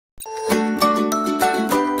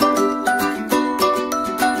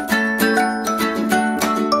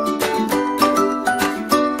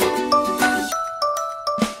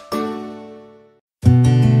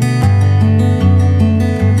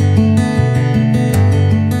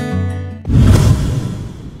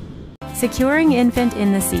Securing infant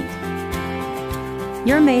in the seat.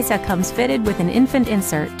 Your MESA comes fitted with an infant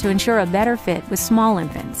insert to ensure a better fit with small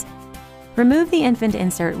infants. Remove the infant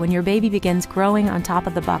insert when your baby begins growing on top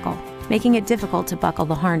of the buckle, making it difficult to buckle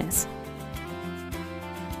the harness.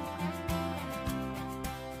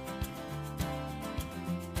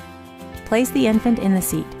 Place the infant in the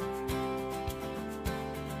seat.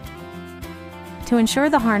 To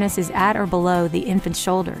ensure the harness is at or below the infant's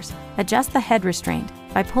shoulders, adjust the head restraint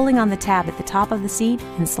by pulling on the tab at the top of the seat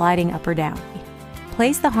and sliding up or down.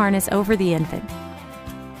 Place the harness over the infant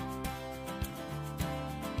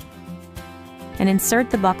and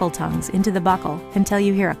insert the buckle tongues into the buckle until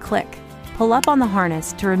you hear a click. Pull up on the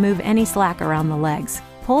harness to remove any slack around the legs.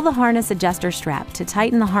 Pull the harness adjuster strap to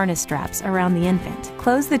tighten the harness straps around the infant.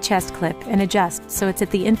 Close the chest clip and adjust so it's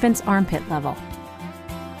at the infant's armpit level.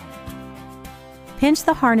 Pinch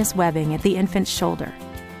the harness webbing at the infant's shoulder.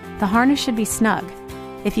 The harness should be snug.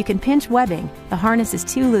 If you can pinch webbing, the harness is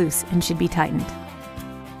too loose and should be tightened.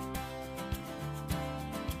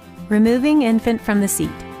 Removing infant from the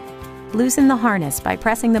seat. Loosen the harness by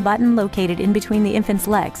pressing the button located in between the infant's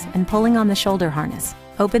legs and pulling on the shoulder harness.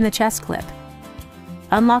 Open the chest clip.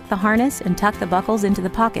 Unlock the harness and tuck the buckles into the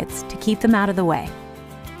pockets to keep them out of the way.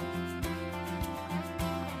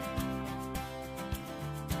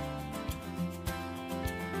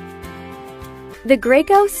 The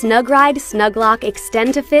Graco SnugRide SnugLock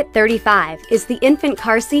Extend to Fit 35 is the infant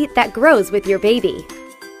car seat that grows with your baby.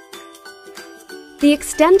 The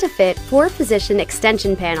Extend to Fit 4-position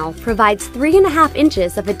extension panel provides 3.5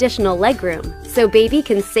 inches of additional legroom, so baby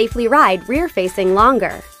can safely ride rear-facing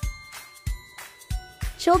longer.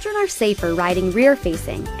 Children are safer riding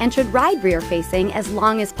rear-facing and should ride rear-facing as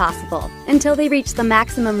long as possible until they reach the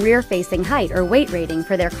maximum rear-facing height or weight rating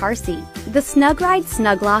for their car seat. The SnugRide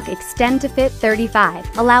SnugLock Extend to Fit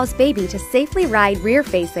 35 allows baby to safely ride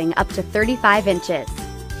rear-facing up to 35 inches.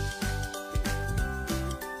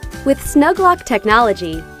 With SnugLock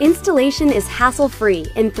technology, installation is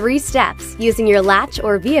hassle-free in 3 steps using your latch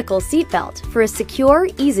or vehicle seatbelt for a secure,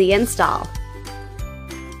 easy install.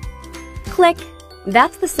 Click.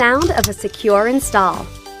 That's the sound of a secure install.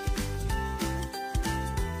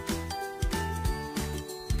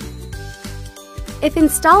 If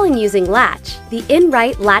installing using latch, the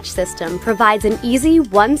InRite latch system provides an easy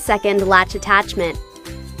 1-second latch attachment.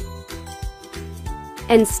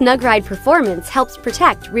 And SnugRide Performance helps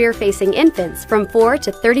protect rear-facing infants from 4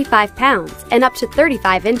 to 35 pounds and up to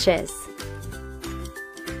 35 inches.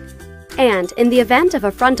 And in the event of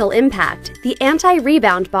a frontal impact, the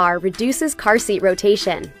anti-rebound bar reduces car seat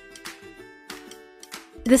rotation.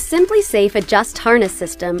 The Simply Safe Adjust harness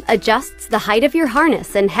system adjusts the height of your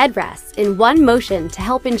harness and headrests in one motion to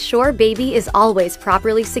help ensure baby is always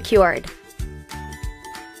properly secured.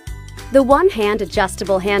 The one-hand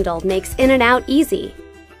adjustable handle makes in and out easy.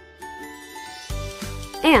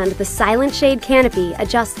 And the silent shade canopy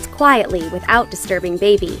adjusts quietly without disturbing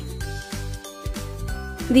baby.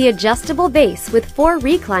 The adjustable base with 4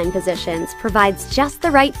 recline positions provides just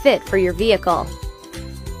the right fit for your vehicle.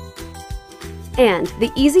 And the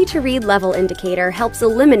easy-to-read level indicator helps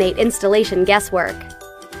eliminate installation guesswork.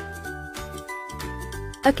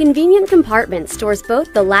 A convenient compartment stores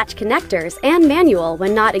both the latch connectors and manual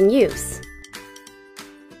when not in use.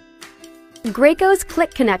 Graco's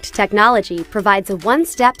Click Connect technology provides a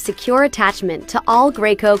one-step secure attachment to all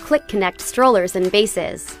Graco Click Connect strollers and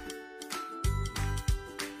bases.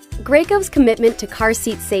 Graco's commitment to car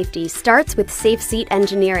seat safety starts with safe seat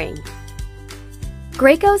engineering.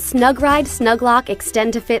 Graco's SnugRide SnugLock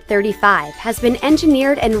Extend to Fit 35 has been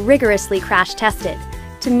engineered and rigorously crash tested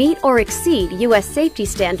to meet or exceed U.S. safety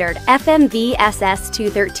standard FMV SS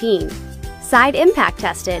 213, side impact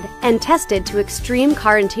tested, and tested to extreme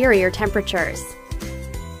car interior temperatures.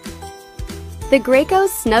 The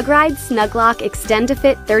Graco's SnugRide SnugLock Extend to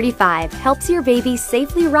Fit 35 helps your baby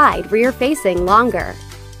safely ride rear-facing longer.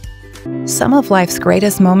 Some of life's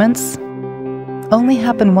greatest moments only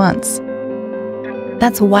happen once.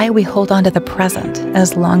 That's why we hold on to the present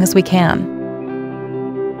as long as we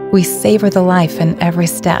can. We savor the life in every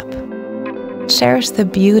step, cherish the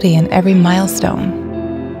beauty in every milestone,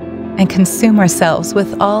 and consume ourselves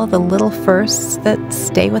with all the little firsts that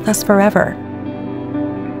stay with us forever.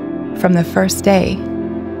 From the first day,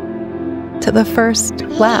 to the first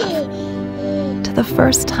laugh, to the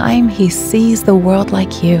first time he sees the world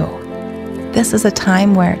like you. This is a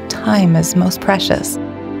time where time is most precious,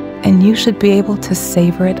 and you should be able to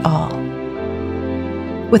savor it all.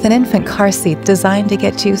 With an infant car seat designed to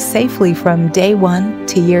get you safely from day 1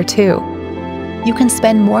 to year 2, you can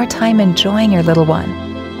spend more time enjoying your little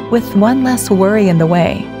one, with one less worry in the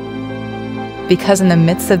way. Because in the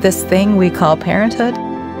midst of this thing we call parenthood,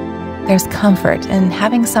 there's comfort in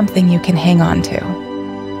having something you can hang on to.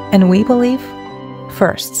 And we believe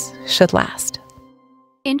firsts should last.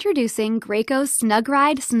 Introducing Graco's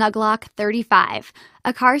SnugRide SnugLock 35,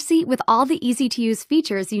 a car seat with all the easy-to-use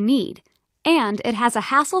features you need. And it has a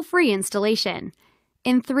hassle-free installation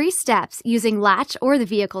in 3 steps using latch or the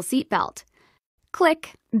vehicle seatbelt.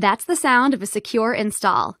 Click, that's the sound of a secure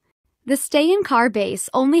install. The stay-in-car base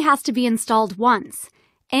only has to be installed once,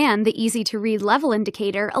 and the easy-to-read level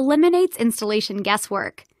indicator eliminates installation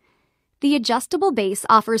guesswork. The adjustable base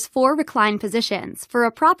offers 4 recline positions for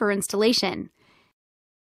a proper installation.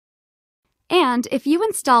 And if you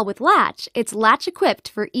install with latch, it's latch-equipped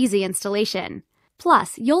for easy installation.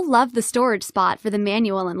 Plus, you'll love the storage spot for the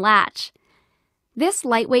manual and latch. This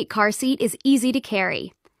lightweight car seat is easy to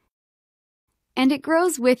carry. And it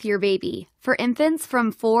grows with your baby, for infants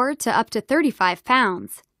from 4 to up to 35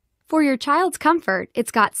 pounds. For your child's comfort, it's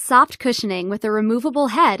got soft cushioning with a removable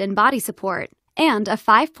head and body support, and a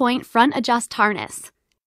 5-point front adjust harness.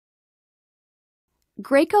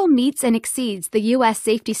 Graco meets and exceeds the U.S.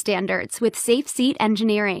 safety standards with safe seat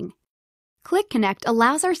engineering. Click Connect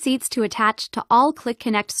allows our seats to attach to all Click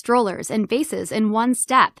Connect strollers and bases in one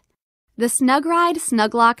step. The SnugRide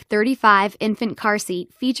SnugLock 35 infant car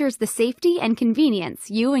seat features the safety and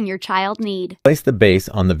convenience you and your child need. Place the base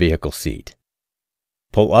on the vehicle seat.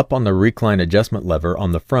 Pull up on the recline adjustment lever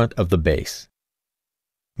on the front of the base.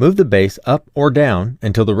 Move the base up or down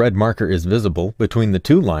until the red marker is visible between the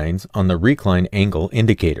 2 lines on the recline angle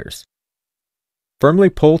indicators.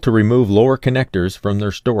 Firmly pull to remove lower connectors from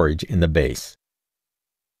their storage in the base.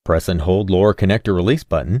 Press and hold lower connector release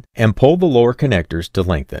button and pull the lower connectors to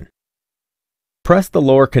lengthen. Press the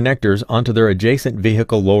lower connectors onto their adjacent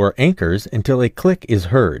vehicle lower anchors until a click is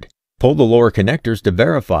heard. Pull the lower connectors to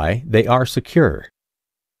verify they are secure.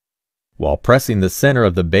 While pressing the center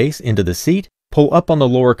of the base into the seat, pull up on the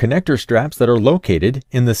lower connector straps that are located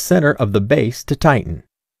in the center of the base to tighten.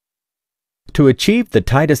 To achieve the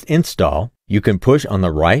tightest install, you can push on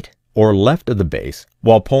the right or left of the base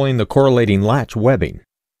while pulling the correlating latch webbing.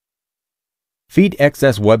 Feed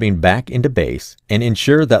excess webbing back into base and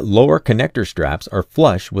ensure that lower connector straps are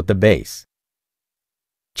flush with the base.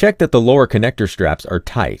 Check that the lower connector straps are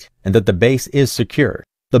tight and that the base is secure.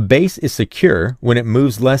 The base is secure when it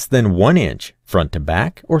moves less than 1 inch front to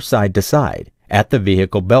back or side to side at the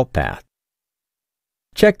vehicle belt path.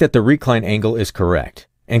 Check that the recline angle is correct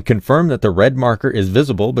and confirm that the red marker is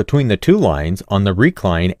visible between the 2 lines on the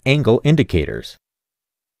recline angle indicators.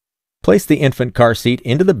 Place the infant car seat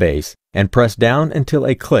into the base and press down until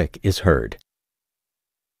a click is heard.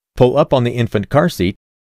 Pull up on the infant car seat